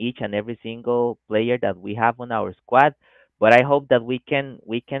supporting each and every single player that we have on our squad. But I hope that we can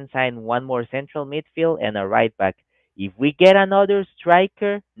sign one more central midfield and a right back. If we get another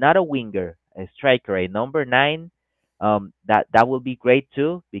striker, not a winger, a striker, a number nine, that will be great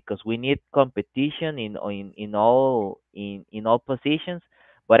too because we need competition in all positions.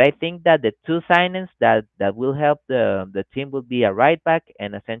 But I think that the two signings that will help the team will be a right back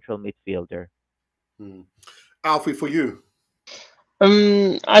and a central midfielder. Hmm. Alfie, for you.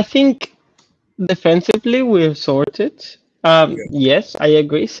 I think defensively we're sorted. Yeah, Yes, I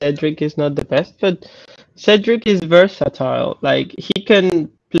agree. Cedric is not the best, but Cedric is versatile. Like he can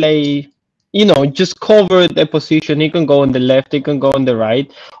play, just cover the position. He can go on the left, he can go on the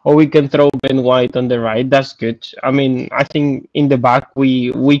right, or we can throw Ben White on the right. That's good. I mean, I think in the back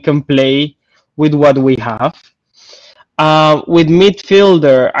we can play with what we have. With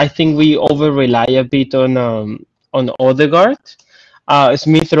midfielder, I think we over rely a bit on Odegaard.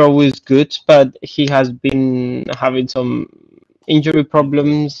 Smith Rowe is good, but he has been having some injury Injury.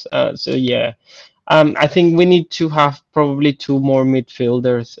 problems. So yeah, I think we need to have probably two more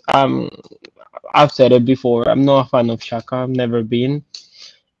midfielders. I've said it before. I'm not a fan of Shaka. I've never been.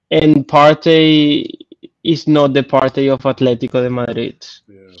 And Partey is not the Partey of Atletico de Madrid.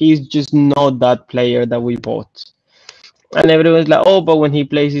 yeah, He's just not that player that we bought. And everyone's like, oh, but when he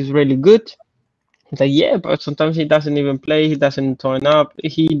plays, he's really good. It's like, yeah, but sometimes he doesn't even play. He doesn't turn up.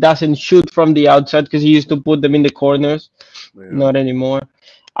 He doesn't shoot from the outside because he used to put them in the corners. yeah. Not anymore.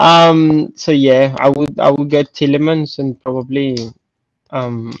 So yeah, I would get Tillemans and probably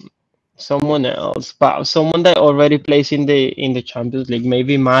um someone else, but someone that already plays in the Champions League.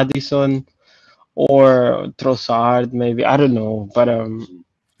 Maybe Madison or Trossard. Maybe I don't know, but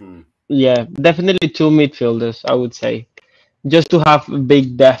Hmm. yeah, definitely two midfielders. I would say. Just to have a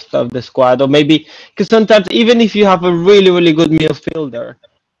big depth of the squad, or maybe because sometimes even if you have a really really good midfielder,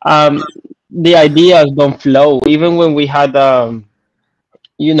 um, the ideas don't flow. Even when we had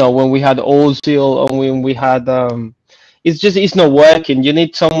when we had Ozil or when we had it's not working. You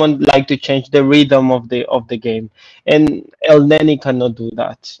need someone like to change the rhythm of the game, and El Neni cannot do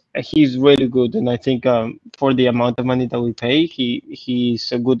that. He's really good, and I think for the amount of money that we pay,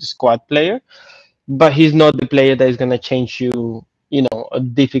 he's a good squad player, but he's not the player that is gonna change you, a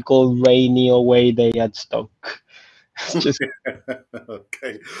difficult rainy away day at Stoke. It's just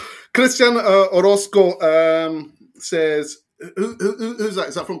Okay. Christian Orozco says, who's that?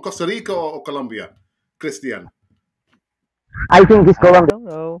 Is that from Costa Rica or Colombia? Christian. I think it's I Colombia. don't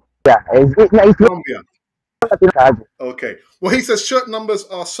know. It's Colombia. Latino charge. Okay. Well, he says shirt numbers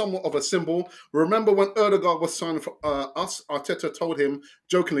are somewhat of a symbol. Remember when Erdegaard was signed for us, Arteta told him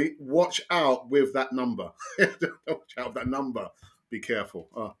jokingly, watch out with that number. Watch out with that number. Be careful.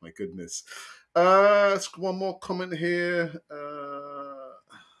 Oh, my goodness. One more comment here.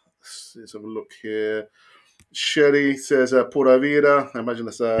 Let's have a look here. Sherry says, Pura Vida. I imagine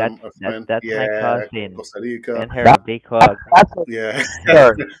that's That's a that friend. that's my Yeah, cousin. Costa Rica. Send her a That, big hug. that's Yeah.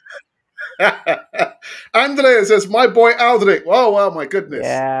 sure. Andre says, my boy Aldrick. Oh, wow, my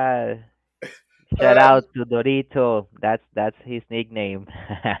goodness. Yeah. Shout Um, out to Dorito. That's his nickname.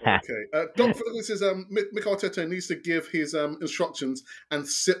 okay. Doc Ferguson says, Mikel Arteta needs to give his instructions and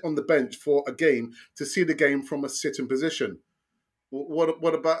sit on the bench for a game to see the game from a sitting position.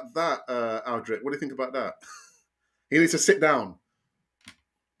 What about that, Aldrick? What do you think about that? He needs to sit down.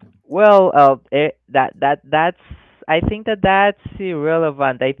 Well, that's I think that's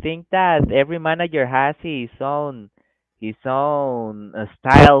irrelevant. I think that every manager has his own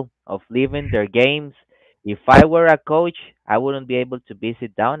style of living their games. If I were a coach, I wouldn't be able to be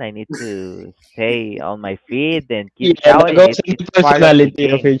sit down. I need to stay on my feet and keep yeah, that shouting. goes It's into part of the personality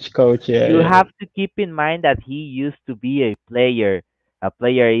of game. each coach. Yeah, You yeah. have to keep in mind that he used to be a player. A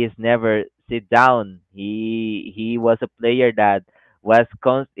player is never sit down. He was a player that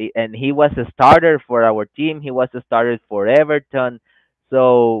and he was a starter for our team. He was a starter for Everton.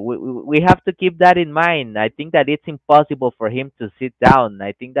 So we have to keep that in mind. I think that it's impossible for him to sit down.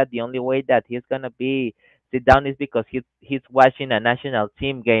 I think that the only way that he's gonna be sit down is because he's watching a national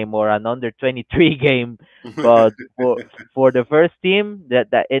team game or an under 23 game. But for the first team,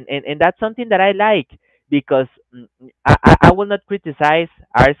 and that's something that I like because I will not criticize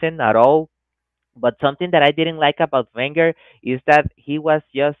Arsen at all, but something that I didn't like about Wenger is that he was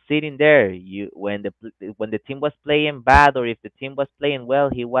just sitting there. When the team was playing bad or if the team was playing well,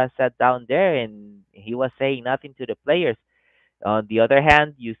 he was sat down there and he was saying nothing to the players. On the other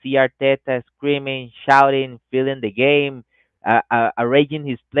hand, you see Arteta screaming, shouting, feeling the game, arranging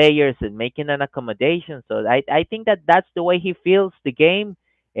his players and making an accommodation. So I think that that's the way he feels the game,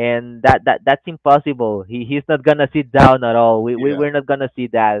 and that's impossible. He's not gonna sit down at all. Yeah, We're not gonna see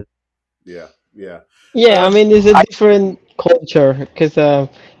that. yeah, yeah. Yeah, I Um, mean, it's a I different culture because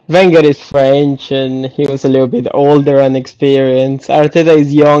Wenger is French and he was a little bit older and experienced. Arteta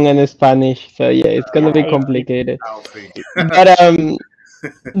is young and Spanish, so yeah, it's gonna Yeah, be complicated. Alfie. But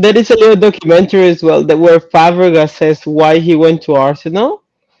there is a little documentary as well that where Fabregas says why he went to Arsenal,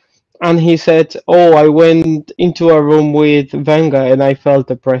 and he said, "Oh, I went into a room with Wenger and I felt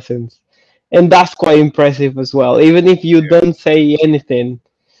the presence," and that's quite impressive as well. Even if you don't say anything,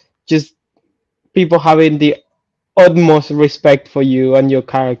 just people having the utmost respect for you and your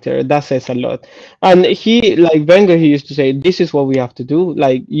character. That says a lot. And he, like Wenger, he used to say, "This is what we have to do.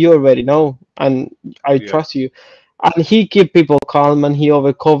 Like you already know, and I Yeah, trust you." And he keep people calm and he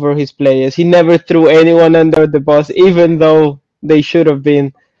overcover his players. He never threw anyone under the bus, even though they should have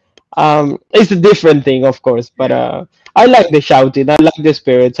been. It's a different thing, of course, but yeah, I like the shouting. I like the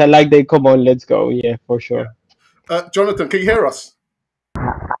spirits. I like the come on, let's go. Yeah, for yeah. sure. Jonathan, can you hear us?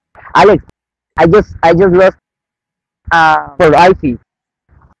 Alex, I just lost for ALFIE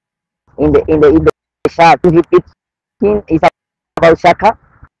in the chat. Could you repeat him is about Shaka?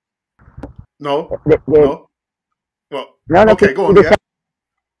 No, The no. Well, no no okay, go in on. the Yeah. chat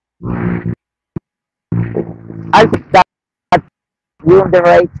ALFIE that you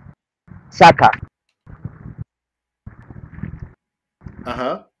underrate Shaka. Uh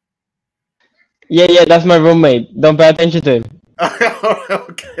huh. Yeah, yeah, that's my roommate. Don't pay attention to him.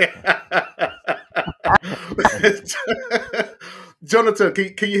 Okay. Jonathan,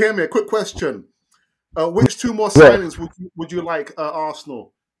 can you hear me? A quick question. Which two more Yes, signings would you like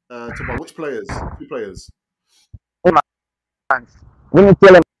Arsenal to buy? Which players? Two players. Tielemans. We need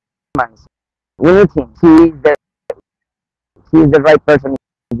Tielemans. We need him. He is the right person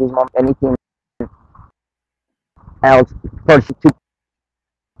in this moment. Anything else for two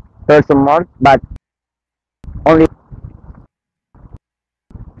person more, but only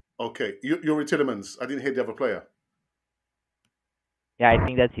Okay, you're with Tillemans. I didn't hear the other player. Yeah, I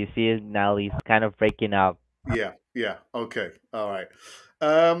think that his signal is kind of breaking up. Yeah, yeah. Okay, all right.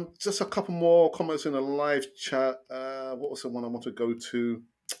 Just a couple more comments in the live chat. What was the one I want to go to?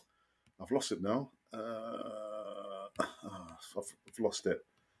 I've lost it now. I've lost it.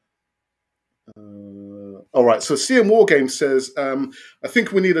 All right. So CM Wargame says, I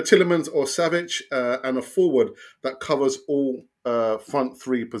think we need a Tillemans or Savage and a forward that covers all front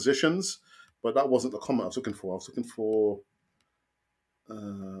three positions. But that wasn't the comment I was looking for. I was looking for.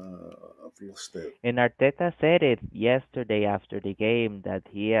 I've lost it. And Arteta said it yesterday after the game that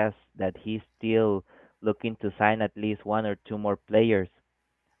he's still looking to sign at least one or two more players.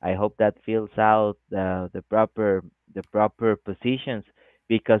 I hope that fills out the proper positions,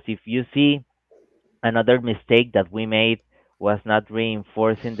 because if you see, another mistake that we made was not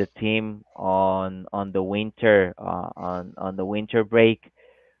reinforcing the team on the winter break.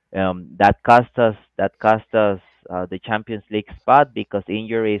 That cost us the Champions League spot because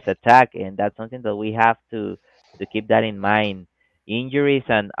injuries attack, and that's something that we have to keep that in mind. Injuries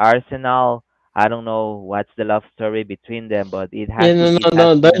and Arsenal. I don't know what's the love story between them, but Yeah, no, it no, has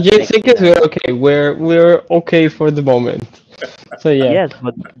no. been Don't jinx it, affecting 'cause us. we're okay. We're okay for the moment. So yeah. Yes,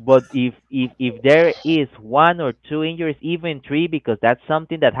 but if there is one or two injuries, even three, because that's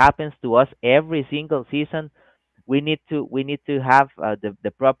something that happens to us every single season, we need to have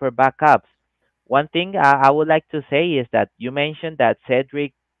the proper backups. One thing I would like to say is that you mentioned that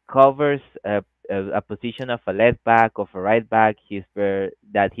Cedric covers a position of a left back, of a right back.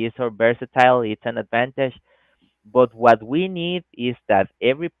 That he's so versatile. It's an advantage. But what we need is that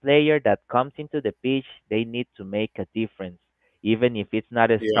every player that comes into the pitch, they need to make a difference, even if it's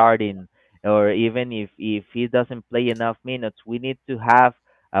not a Yeah, starting, or even if he doesn't play enough minutes. We need to have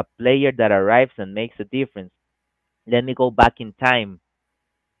a player that arrives and makes a difference. Let me go back in time.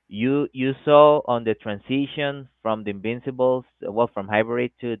 You saw on the transition from the Invincibles, well, from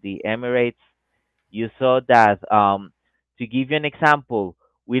Hybrid to the Emirates, you saw that, to give you an example,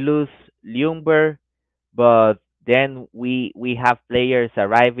 we lose Ljungberg, but then we have players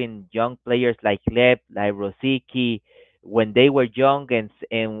arriving, young players like Leb, like Rosicky. When they were young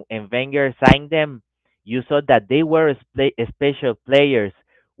and Wenger signed them, you saw that they were special players.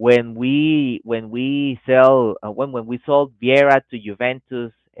 When we sold Vieira to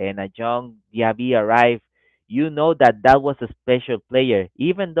Juventus and a young Diaby arrived, you know that that was a special player.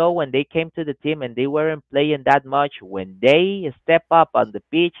 Even though when they came to the team and they weren't playing that much, when they step up on the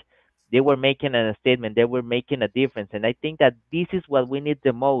pitch, they were making a statement. They were making a difference. And I think that this is what we need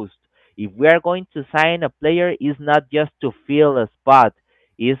the most. If we are going to sign a player, it's not just to fill a spot.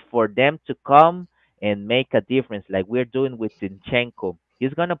 It's for them to come and make a difference, like we're doing with Zinchenko.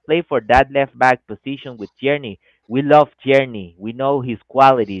 He's gonna play for that left back position with Tierney. We love Tierney. We know his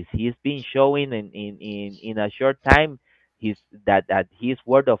qualities. He's been showing in a short time his that he's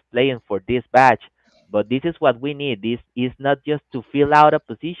worth of playing for this batch. But this is what we need. This is not just to fill out a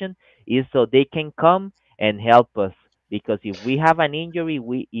position, is so they can come and help us. Because if we have an injury,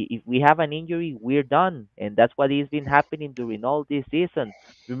 if we have an injury, we're done, and that's what has been happening during all this season.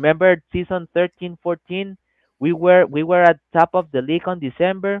 Remember season 13, 14, we were at top of the league on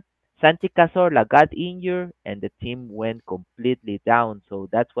December. Santi Cazorla got injured, and the team went completely down. So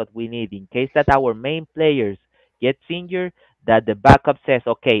that's what we need in case that our main players gets injured. That the backup says,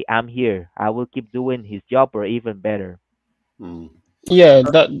 "Okay, I'm here. I will keep doing his job or even better." Hmm. Yeah,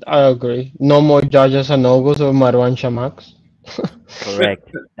 that I agree. No more Jaja Sanogos or Marwan Shamaks. Correct.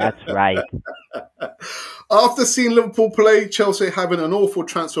 That's right. After seeing Liverpool play, Chelsea having an awful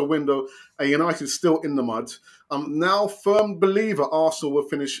transfer window, and United still in the mud, I'm now firm believer Arsenal will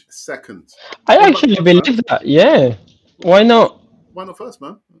finish second. I What about actually first, man? believe that. Yeah. Why not? Why not first,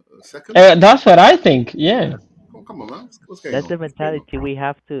 man? Second? That's what I think. Yeah. Come on, man. What's going That's on? the What's going on? mentality we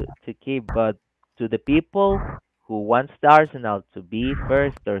have to keep. But to the people who wants the Arsenal to be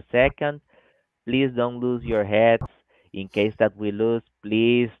first or second, please don't lose your heads. In case that we lose,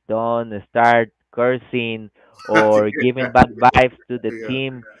 please don't start cursing or giving bad vibes to the Yeah,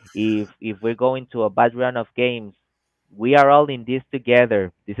 team. If we're going to a bad run of games, we are all in this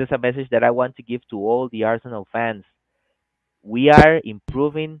together. This is a message that I want to give to all the Arsenal fans. We are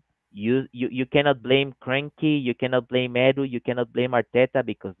improving. You cannot blame Cranky, you cannot blame Edu, you cannot blame Arteta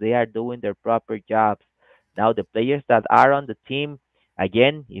because they are doing their proper jobs. Now the players that are on the team,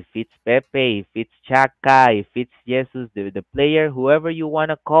 again, if it's Pepe, if it's Chaka, if it's Jesus, the player, whoever you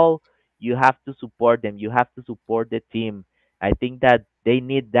wanna call, you have to support them. You have to support the team. I think that they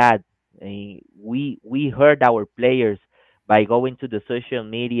need that. We heard our players by going to the social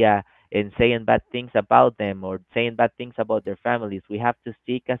media and saying bad things about them or saying bad things about their families. We have to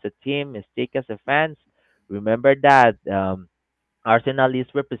stick as a team, stick as a fans. Remember that Arsenal is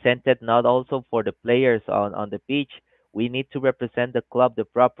represented not also for the players on the pitch. We need to represent the club the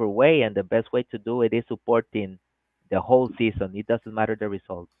proper way, and the best way to do it is supporting the whole season. It doesn't matter the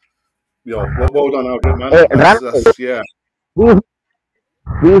results. yo, well done, Albert, man. Hey, That's yeah. do you,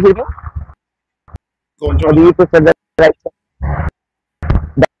 do you hear me? Go on, Or do you Jonathan. prefer the right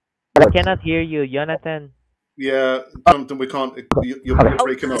We side? cannot hear you, Jonathan. Yeah, Jonathan, we can't. You're Okay.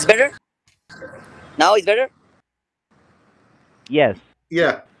 breaking It's up. better. Now it's better. Yes.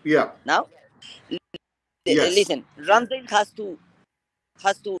 Yeah, yeah, Now yes. listen. Ramsdale has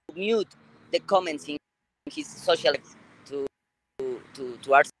to mute the comments in his social to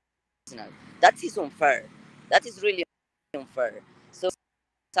Arsenal. That is unfair. That is really unfair. So,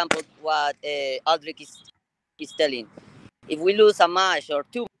 for example, what Aldrich is telling: if we lose a match or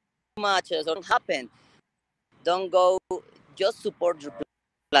two matches or don't happen, don't go. Just support your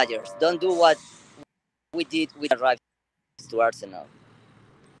players. Don't do what we did with arrives to Arsenal.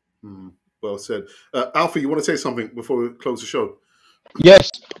 Hmm, well said. Alfie, you want to say something before we close the show? Yes.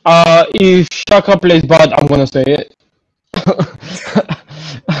 If Shaka plays bad, I'm gonna say it.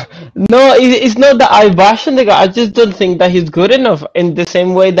 No, it's not that I bash on the guy. I just don't think that he's good enough. In the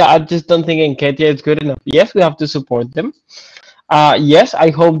same way that I just don't think Nketiah is good enough. Yes, we have to support them. Yes, I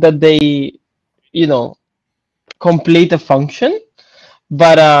hope that they, you know, complete a function.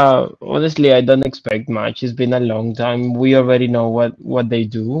 But honestly, I don't expect much. It's been a long time. We already know what they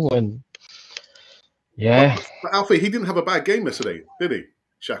do, and But, yeah, but Alfie, he didn't have a bad game yesterday, did he,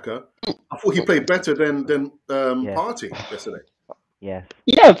 Shaka? I thought he played better than Yes. Party yesterday. Yes.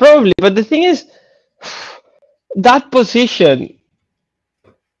 yeah, probably. But the thing is, that position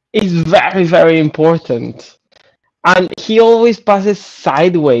is very, very important. And he always passes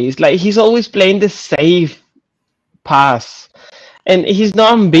sideways. Like he's always playing the safe pass. and he's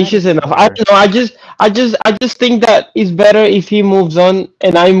not That ambitious is enough. I fair. don't know. I just think that it's better if he moves on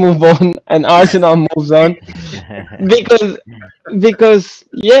and I move on and Arsenal moves on because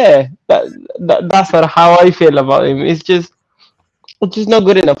yeah, that's not how I feel about him. It's just which is not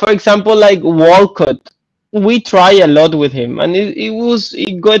good enough. For example, like Walcott, we try a lot with him, and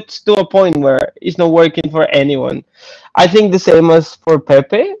it got to a point where it's not working for anyone. I think the same as for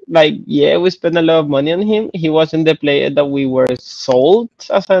Pepe. Like, yeah, we spent a lot of money on him. He wasn't the player that we were sold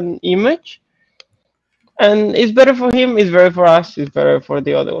as an image, and it's better for him. It's better for us. It's better for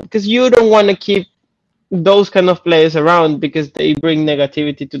the other one because you don't want to keep those kind of players around because they bring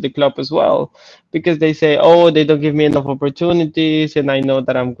negativity to the club as well. Because they say, oh, they don't give me enough opportunities and I know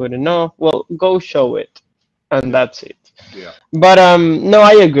that I'm good enough. Well, go show it. And Yeah, that's it. yeah. But no,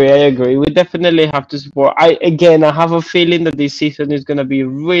 I agree. I agree. We definitely have to support. I have a feeling that this season is gonna be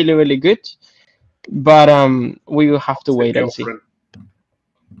really, really good. But we will have to Toxic wait and see. girlfriend.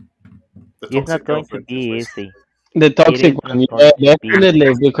 The It's not toxic going to girlfriend be situation. easy. The It toxic is not one, going yeah, to be definitely,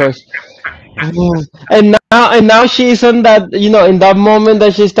 easy. because and now she's on that, in that moment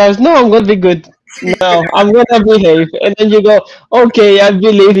that she starts, no, I'm gonna be good. No, I'm gonna behave. And then you go, okay, I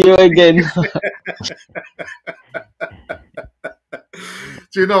believe you again.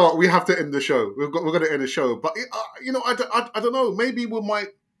 Do you know what? We have to end the show. We're going to end the show. But I don't know. Maybe we might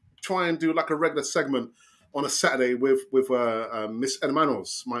try and do like a regular segment on a Saturday with Miss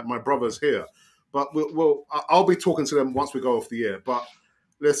Hermanos, my brothers here. But I'll be talking to them once we go off the air. But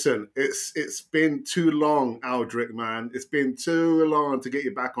listen, it's been too long, Aldrick, man. It's been too long to get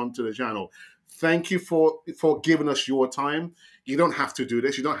you back onto the channel. Thank you for giving us your time. You don't have to do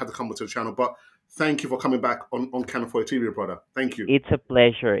this. You don't have to come onto the channel, but thank you for coming back on Canon for TV, brother. Thank you. It's a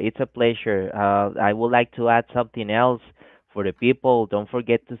pleasure. It's a pleasure. I would like to add something else for the people. Don't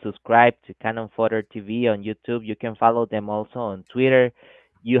forget to subscribe to Canon Fodder TV on YouTube. You can follow them also on Twitter.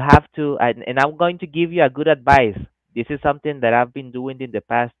 You have to, and I'm going to give you a good advice. This is something that I've been doing in the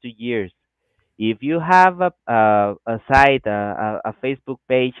past 2 years. If you have a site, a Facebook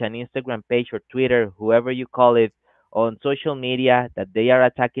page, an Instagram page, or Twitter, whoever you call it, on social media that they are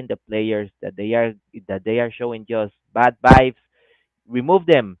attacking the players, that they are showing just bad vibes, remove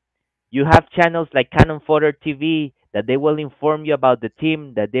them. You have channels like Canon Fodder TV that they will inform you about the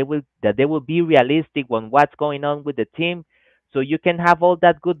team, that they will be realistic on what's going on with the team, so you can have all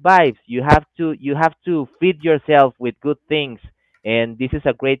that good vibes. You have to feed yourself with good things, and this is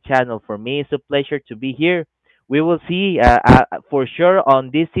a great channel. For me, it's a pleasure to be here. We will see. For sure,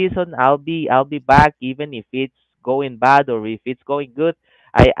 on this season, I'll be back, even if it's going bad or if it's going good.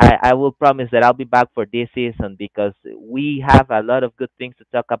 I will promise that I'll be back for this season because we have a lot of good things to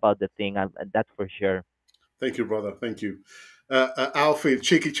talk about the thing, that's for sure. Thank you, brother. Thank you. Alfie,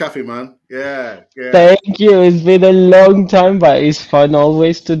 cheeky chaffy, man. Yeah, yeah. Thank you. It's been a long time, but it's fun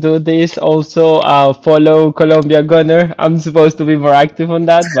always to do this. Also, follow Colombia Gunner. I'm supposed to be more active on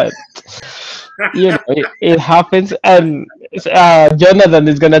that, but it happens. And Jonathan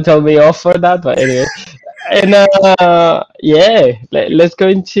is gonna tell me off for that, but anyway. And yeah, let's go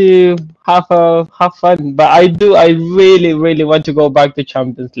into have fun. But I really, really want to go back to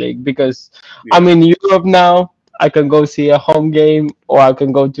Champions League because I'm Yeah. in Europe now. I can go see a home game, or I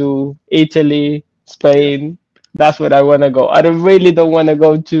can go to Italy, Yeah. Spain. That's what I want to go. I don't want to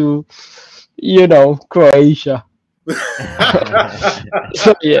go to, Croatia.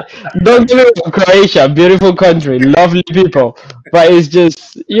 So yeah, don't get me wrong, Croatia, beautiful country, lovely people, but it's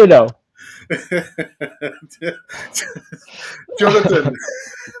just, Jonathan,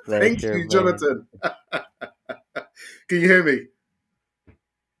 thank Pleasure, you, man. Jonathan. Can you hear me?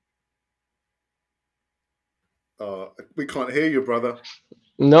 We can't hear you, brother.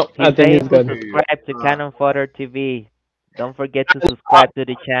 No, I He's think We saying it's to can't gone. hear you. subscribe to Ah. Canon Fodder TV. Don't forget to Uh, subscribe to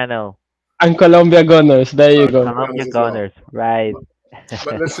the channel. and Colombia Gunners, there you go. Gunners Columbia as well. Gunners, right?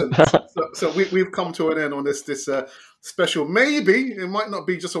 But listen, so we've come to an end on this special. Maybe it might not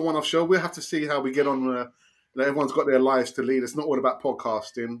be just a one-off show. We'll have to see how we get on. Everyone's got their lives to lead. It's not all about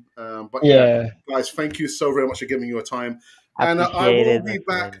podcasting. But yeah, Yeah. guys, thank you so very much for giving your time. And I Appreciate will it, my be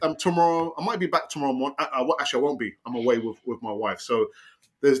back friend. tomorrow. I might be back tomorrow morning. Actually, I won't be. I'm away with my wife, so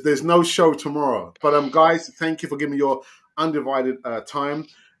there's no show tomorrow. But guys, thank you for giving me your undivided time.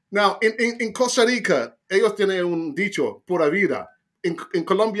 Now, in Costa Rica, ellos tienen un dicho, pura vida. En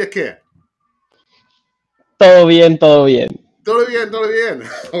Colombia, ¿qué? Todo bien, todo bien. Todo bien, todo bien.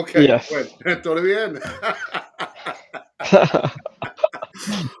 Okay, Yes. bueno, todo bien.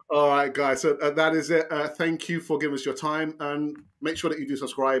 All right, guys. So that is it. Thank you for giving us your time, and make sure that you do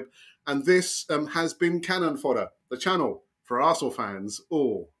subscribe. And this has been Cannon Fodder, the channel for Arsenal fans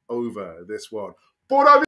all over this world. Pura